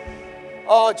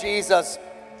 Oh, Jesus,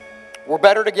 we're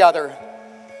better together.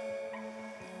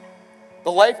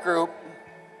 The life group,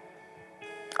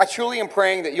 I truly am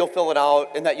praying that you'll fill it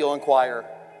out and that you'll inquire.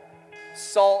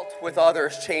 Salt with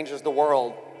others changes the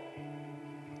world.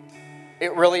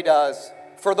 It really does.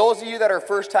 For those of you that are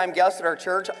first-time guests at our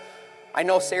church, I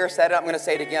know Sarah said it, I'm going to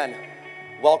say it again.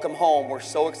 Welcome home. We're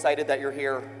so excited that you're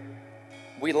here.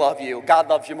 We love you. God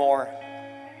loves you more.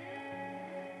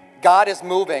 God is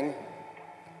moving,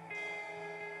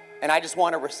 and I just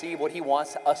want to receive what he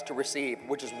wants us to receive,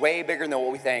 which is way bigger than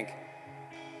what we think.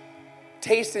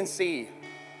 Taste and see.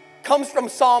 Comes from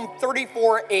Psalm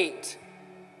 34:8.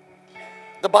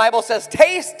 The Bible says,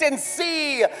 taste and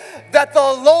see that the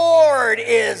Lord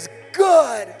is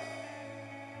good.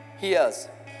 He is.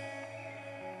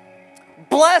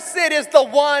 Blessed is the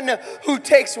one who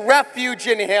takes refuge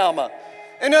in him.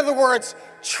 In other words,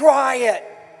 try it.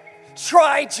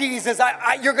 Try Jesus.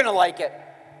 You're going to like it.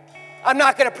 I'm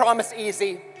not going to promise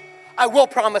easy. I will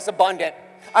promise abundant.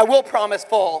 I will promise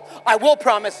full. I will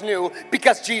promise new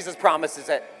because Jesus promises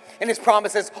it. And his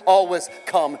promises always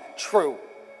come true.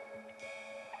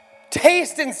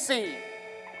 Taste and see.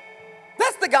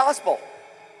 That's the gospel.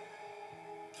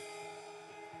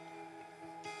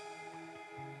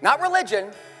 Not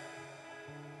religion.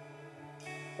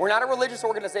 We're not a religious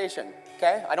organization,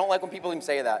 okay? I don't like when people even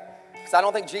say that. Because I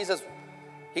don't think Jesus,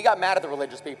 he got mad at the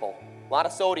religious people. A lot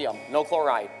of sodium, no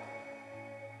chloride.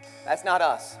 That's not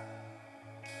us.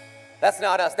 That's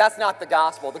not us. That's not the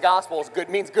gospel. The gospel is good,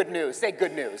 means good news. Say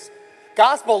good news.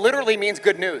 Gospel literally means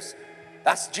good news.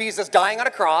 That's Jesus dying on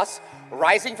a cross,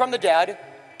 rising from the dead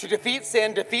to defeat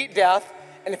sin, defeat death.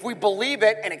 And if we believe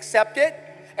it and accept it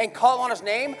and call on his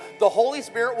name, the Holy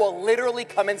Spirit will literally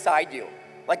come inside you.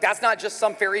 Like that's not just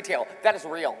some fairy tale. That is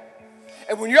real.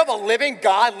 And when you have a living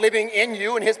God living in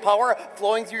you and his power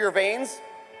flowing through your veins,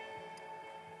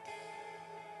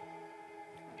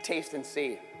 taste and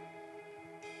see.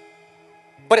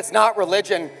 But it's not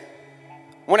religion.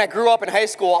 When I grew up in high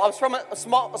school, I was from a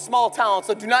small town,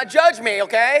 so do not judge me,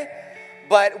 okay?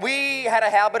 But we had a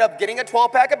habit of getting a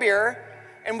 12-pack of beer,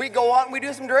 and we go out and we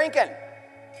do some drinking.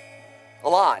 A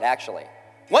lot, actually.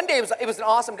 One day, it was an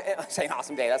awesome day. I say an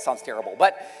awesome day, that sounds terrible.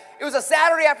 But it was a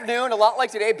Saturday afternoon, a lot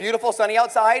like today, beautiful, sunny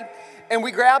outside. And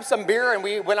we grabbed some beer, and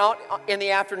we went out in the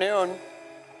afternoon.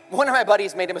 One of my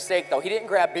buddies made a mistake, though. He didn't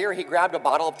grab beer. He grabbed a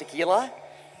bottle of tequila.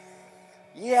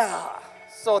 Yeah,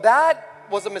 so that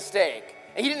was a mistake.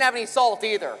 And he didn't have any salt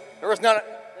either. There's none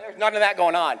of that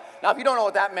going on. Now, if you don't know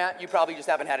what that meant, you probably just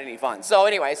haven't had any fun. So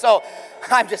anyway,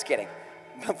 I'm just kidding.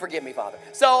 Forgive me, Father.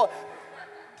 So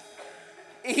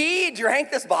he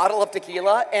drank this bottle of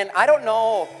tequila, and I don't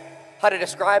know how to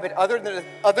describe it other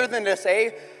than to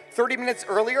say 30 minutes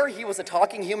earlier, he was a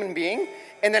talking human being,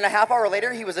 and then a half hour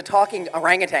later, he was a talking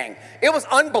orangutan. It was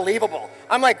unbelievable.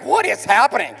 I'm like, what is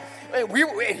happening?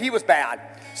 He was bad.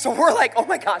 So we're like, oh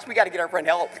my gosh, we got to get our friend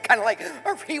help. Kind of like,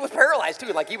 he was paralyzed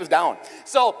too, like he was down.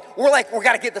 So we're like, we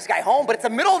got to get this guy home. But it's the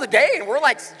middle of the day, and we're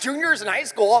like juniors in high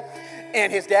school, and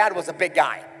his dad was a big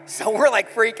guy. So we're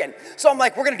like freaking. So I'm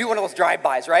like, we're going to do one of those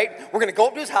drive-bys, right? We're going to go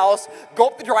up to his house, go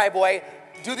up the driveway,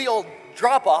 do the old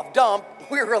drop-off, dump.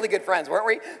 We were really good friends, weren't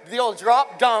we? The old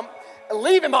drop, dump,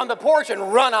 leave him on the porch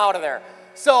and run out of there.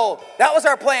 So that was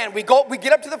our plan. We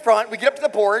get up to the front, we get up to the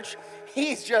porch.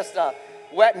 He's just a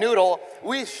wet noodle.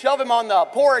 We shove him on the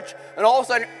porch, and all of a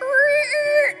sudden,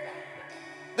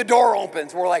 the door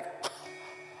opens. We're like,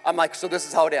 I'm like, so this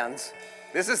is how it ends.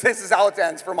 This is how it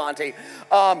ends for Monty.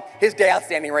 His dad's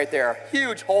standing right there,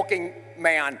 huge hulking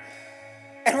man.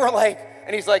 And we're like,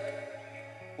 and he's like,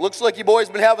 looks like you boys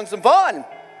been having some fun.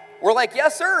 We're like,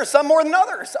 yes, sir, some more than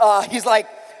others. He's like,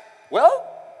 well,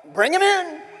 bring him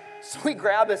in. So we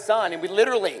grab his son, and we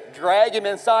literally drag him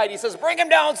inside. He says, bring him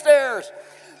downstairs.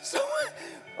 So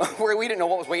we didn't know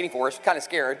what was waiting for us, kind of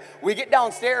scared. We get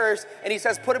downstairs, and he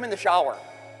says, put him in the shower.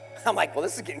 I'm like, well,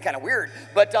 this is getting kind of weird.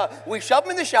 But we shove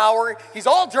him in the shower. He's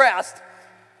all dressed,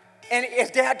 and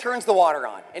his dad turns the water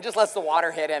on and just lets the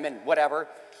water hit him and whatever.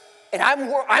 And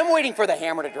I'm waiting for the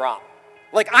hammer to drop.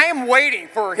 Like, I am waiting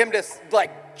for him to,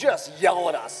 like, just yell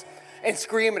at us and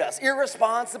scream at us.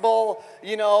 Irresponsible,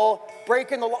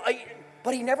 breaking the law.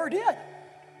 But he never did.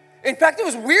 In fact, it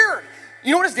was weird.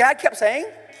 You know what his dad kept saying?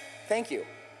 Thank you.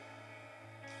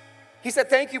 He said,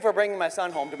 thank you for bringing my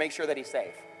son home to make sure that he's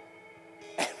safe.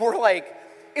 And we're like,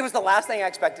 it was the last thing I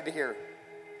expected to hear.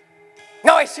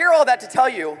 Now, I share all that to tell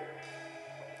you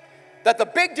that the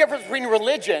big difference between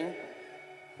religion,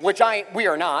 which we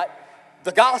are not,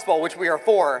 the gospel, which we are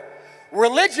for,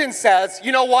 religion says,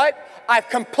 you know what? I've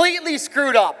completely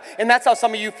screwed up. And that's how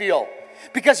some of you feel.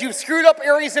 Because you've screwed up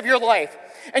areas of your life.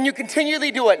 And you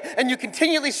continually do it. And you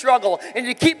continually struggle. And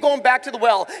you keep going back to the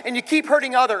well. And you keep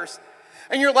hurting others.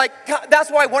 And you're like, God, that's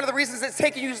why one of the reasons it's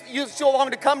taking you so long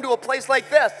to come to a place like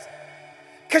this.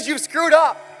 Because you've screwed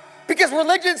up. Because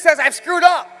religion says, I've screwed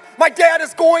up. My dad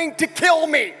is going to kill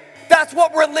me. That's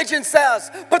what religion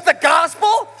says. But the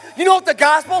gospel, you know what the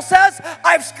gospel says?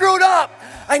 I've screwed up.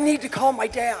 I need to call my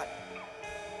dad.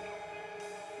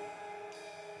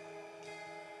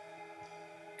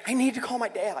 I need to call my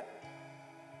dad.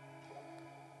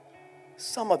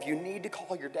 Some of you need to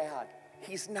call your dad.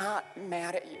 He's not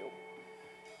mad at you.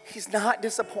 He's not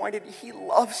disappointed. He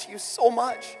loves you so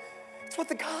much. It's what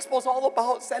the gospel is all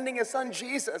about, sending his son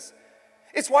Jesus.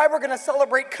 It's why we're going to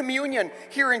celebrate communion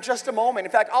here in just a moment.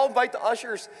 In fact, I'll invite the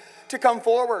ushers to come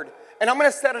forward, and I'm going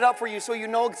to set it up for you so you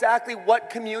know exactly what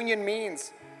communion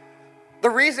means. The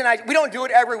reason we don't do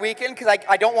it every weekend because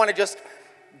I don't want to just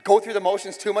go through the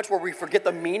motions too much where we forget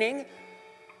the meaning,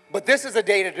 but this is a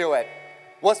day to do it.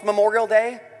 What's Memorial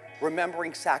Day?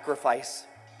 Remembering sacrifice.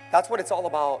 That's what it's all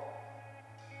about.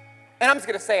 And I'm just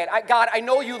going to say it. God, I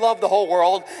know you love the whole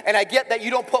world, and I get that you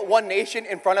don't put one nation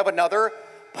in front of another,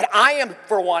 but I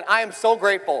am so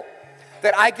grateful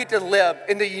that I get to live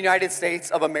in the United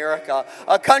States of America,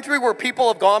 a country where people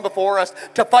have gone before us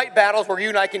to fight battles where you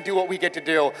and I can do what we get to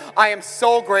do. I am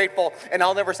so grateful, and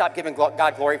I'll never stop giving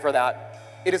God glory for that.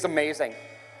 It is amazing.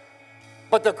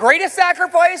 But the greatest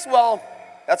sacrifice, well,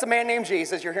 that's a man named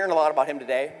Jesus. You're hearing a lot about him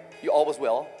today. You always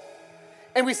will.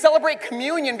 And we celebrate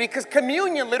communion because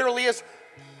communion literally is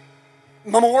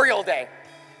Memorial Day.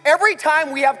 Every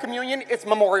time we have communion, it's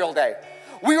Memorial Day.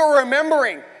 We are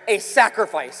remembering a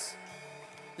sacrifice.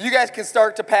 You guys can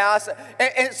start to pass.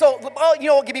 And so,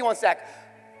 give me one sec.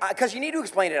 Because you need to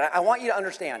explain it. I want you to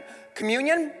understand.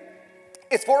 Communion,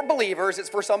 it's for believers. It's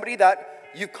for somebody that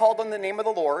you've called on the name of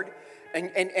the Lord.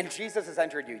 And Jesus has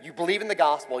entered you. You believe in the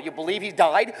gospel. You believe he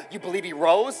died. You believe he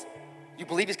rose. You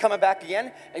believe he's coming back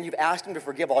again. And you've asked him to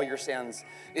forgive all your sins.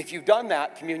 If you've done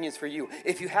that, communion's for you.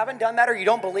 If you haven't done that or you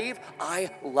don't believe, I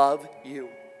love you.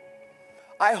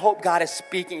 I hope God is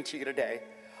speaking to you today.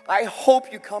 I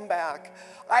hope you come back.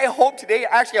 I hope today,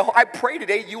 I pray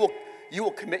today you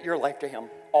will commit your life to him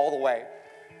all the way.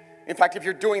 In fact, if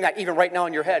you're doing that even right now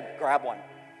in your head, grab one.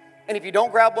 And if you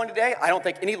don't grab one today, I don't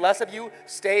think any less of you.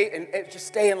 Stay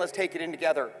and let's take it in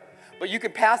together. But you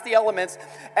can pass the elements.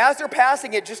 As they're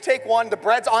passing it, just take one. The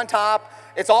bread's on top.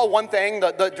 It's all one thing.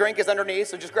 The drink is underneath,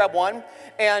 so just grab one.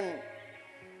 And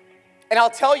I'll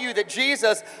tell you that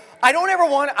Jesus, I don't ever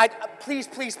want, please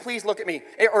look at me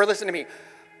or listen to me.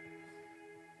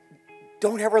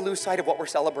 Don't ever lose sight of what we're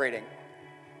celebrating.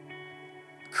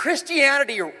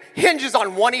 Christianity hinges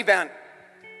on one event.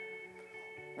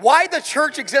 Why the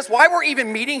church exists, why we're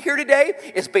even meeting here today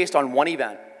is based on one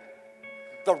event.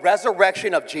 The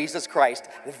resurrection of Jesus Christ.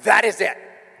 That is it.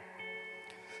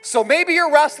 So maybe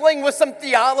you're wrestling with some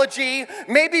theology.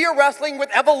 Maybe you're wrestling with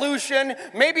evolution.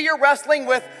 Maybe you're wrestling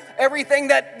with everything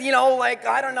that,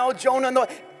 Jonah,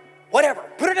 whatever.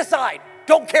 Put it aside.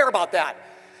 Don't care about that.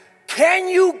 Can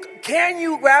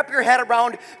you wrap your head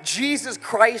around Jesus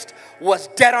Christ was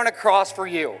dead on a cross for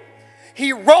you?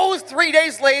 He rose 3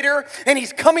 days later, and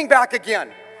he's coming back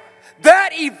again.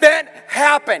 That event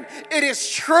happened. It is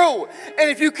true. And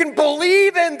if you can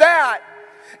believe in that,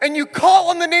 and you call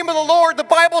on the name of the Lord, the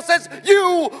Bible says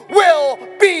you will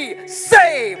be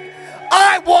saved.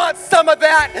 I want some of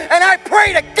that, and I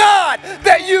pray to God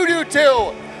that you do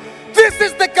too. This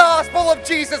is the gospel of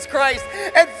Jesus Christ,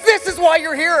 and this is why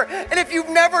you're here. And if you've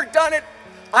never done it,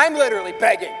 I'm literally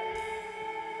begging.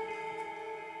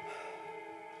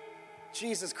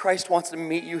 Jesus Christ wants to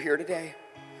meet you here today.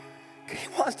 He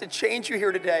wants to change you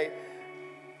here today.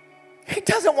 He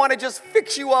doesn't want to just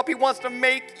fix you up. He wants to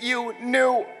make you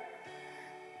new.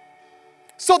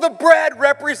 So the bread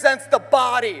represents the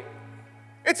body.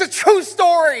 It's a true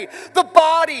story. The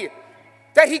body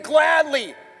that he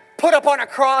gladly put up on a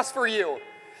cross for you.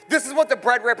 This is what the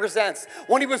bread represents.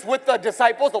 When he was with the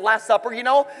disciples, the Last Supper,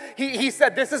 he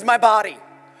said, this is my body,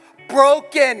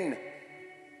 broken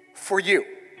for you.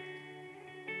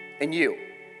 And you.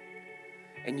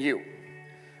 And you.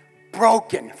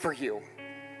 Broken for you.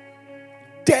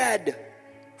 Dead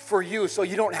for you so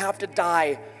you don't have to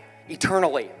die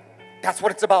eternally. That's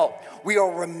what it's about. We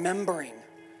are remembering.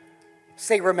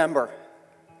 Say remember.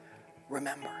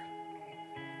 Remember.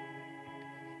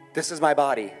 This is my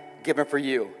body given for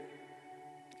you.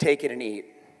 Take it and eat.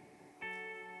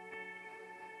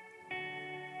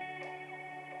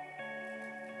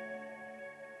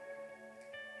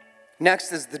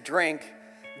 Next is the drink.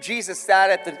 Jesus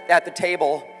sat at the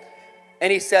table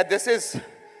and he said, this is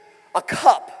a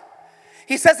cup.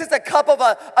 He says it's a cup of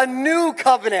a new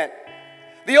covenant.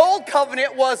 The old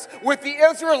covenant was with the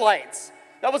Israelites.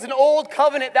 That was an old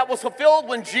covenant that was fulfilled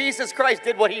when Jesus Christ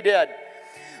did what he did.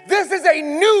 This is a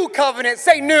new covenant.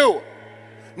 Say new.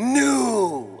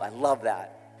 New. I love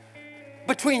that.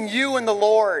 Between you and the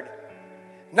Lord.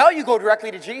 Now you go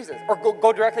directly to Jesus, or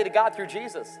go directly to God through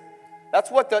Jesus. That's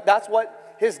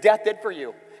what his death did for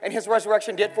you, and his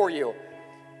resurrection did for you.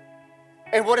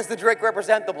 And what does the drink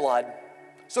represent? The blood.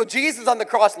 So Jesus on the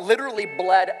cross literally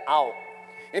bled out.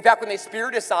 In fact, when they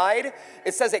speared his side,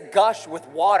 it says it gushed with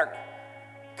water.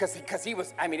 Because he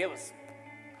was,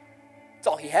 it's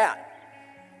all he had.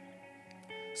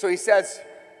 So he says,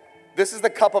 this is the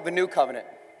cup of a new covenant.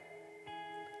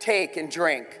 Take and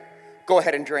drink. Go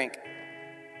ahead and drink.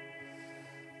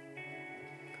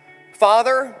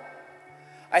 Father,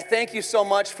 I thank you so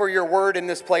much for your word in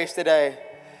this place today.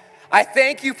 I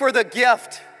thank you for the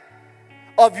gift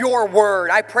of your word.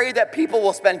 I pray that people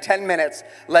will spend 10 minutes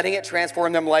letting it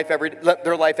transform their life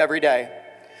every day.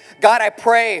 God, I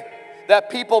pray that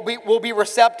people will be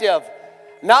receptive,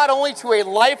 not only to a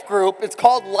life group, it's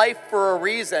called life for a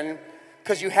reason,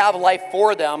 because you have life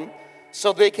for them,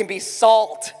 so they can be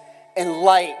salt and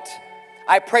light.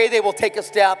 I pray they will take a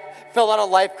step, fill out a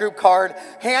life group card,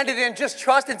 hand it in, just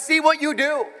trust and see what you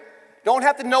do. Don't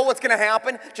have to know what's going to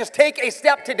happen. Just take a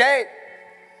step today.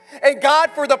 And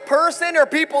God, for the person or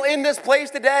people in this place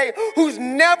today who's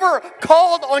never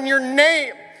called on your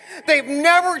name, they've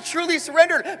never truly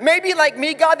surrendered. Maybe like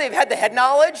me, God, they've had the head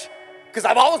knowledge because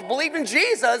I've always believed in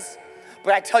Jesus.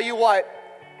 But I tell you what,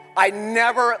 I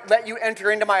never let you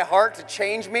enter into my heart to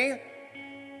change me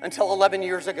until 11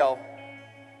 years ago.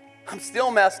 I'm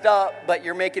still messed up, but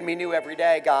you're making me new every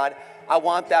day, God. I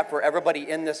want that for everybody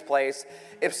in this place.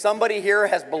 If somebody here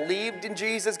has believed in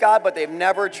Jesus, God, but they've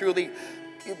never truly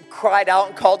cried out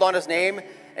and called on his name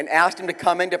and asked him to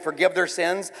come in to forgive their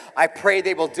sins, I pray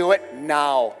they will do it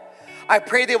now. I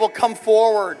pray they will come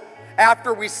forward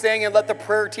after we sing and let the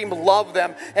prayer team love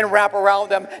them and wrap around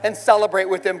them and celebrate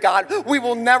with them, God. We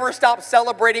will never stop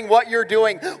celebrating what you're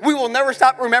doing. We will never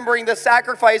stop remembering the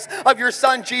sacrifice of your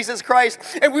son, Jesus Christ.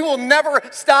 And we will never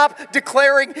stop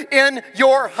declaring in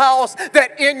your house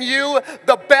that in you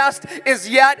the best is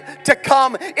yet to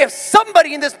come. If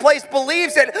somebody in this place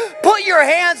believes it, put your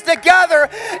hands together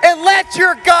and let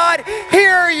your God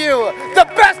hear you. The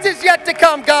best is yet to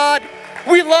come, God.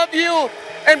 We love you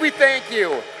and we thank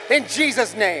you. In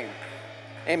Jesus' name,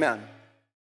 amen.